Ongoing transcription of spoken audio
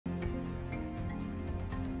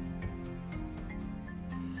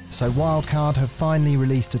So Wildcard have finally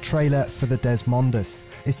released a trailer for the Desmodus.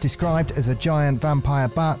 It's described as a giant vampire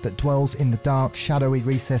bat that dwells in the dark, shadowy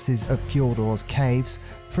recesses of Fjordur's caves.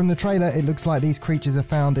 From the trailer, it looks like these creatures are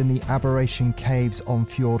found in the Aberration Caves on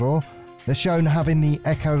Fjordur. They're shown having the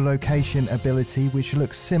echolocation ability, which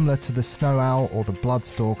looks similar to the Snow Owl or the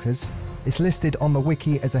Bloodstalkers. It's listed on the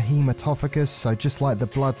wiki as a hematophagus, so just like the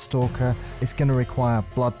Bloodstalker, it's going to require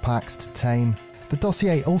blood packs to tame. The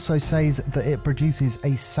dossier also says that it produces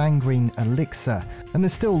a sanguine elixir, and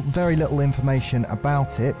there's still very little information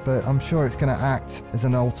about it, but I'm sure it's going to act as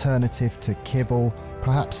an alternative to kibble,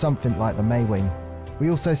 perhaps something like the Maywing. We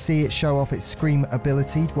also see it show off its scream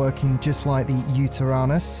ability, working just like the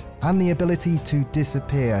Uteranus, and the ability to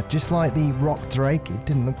disappear. Just like the rock drake, it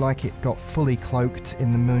didn't look like it got fully cloaked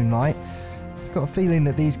in the moonlight. It's got a feeling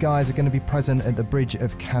that these guys are going to be present at the Bridge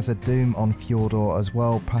of Khazad-dûm on Fjordur as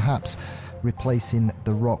well, perhaps replacing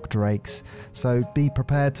the rock drakes. So be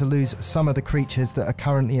prepared to lose some of the creatures that are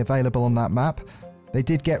currently available on that map. They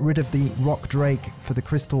did get rid of the rock drake for the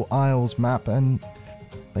Crystal Isles map, and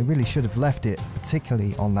they really should have left it,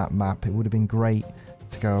 particularly on that map. It would have been great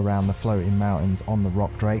to go around the floating mountains on the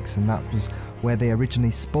rock drakes, and that was where they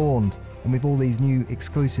originally spawned. And with all these new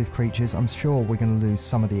exclusive creatures, I'm sure we're going to lose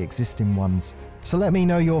some of the existing ones. So let me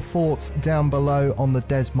know your thoughts down below on the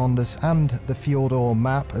Desmodus and the Fjordur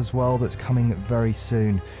map as well, that's coming very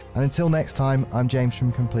soon. And until next time, I'm James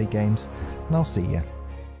from Complete Games, and I'll see you.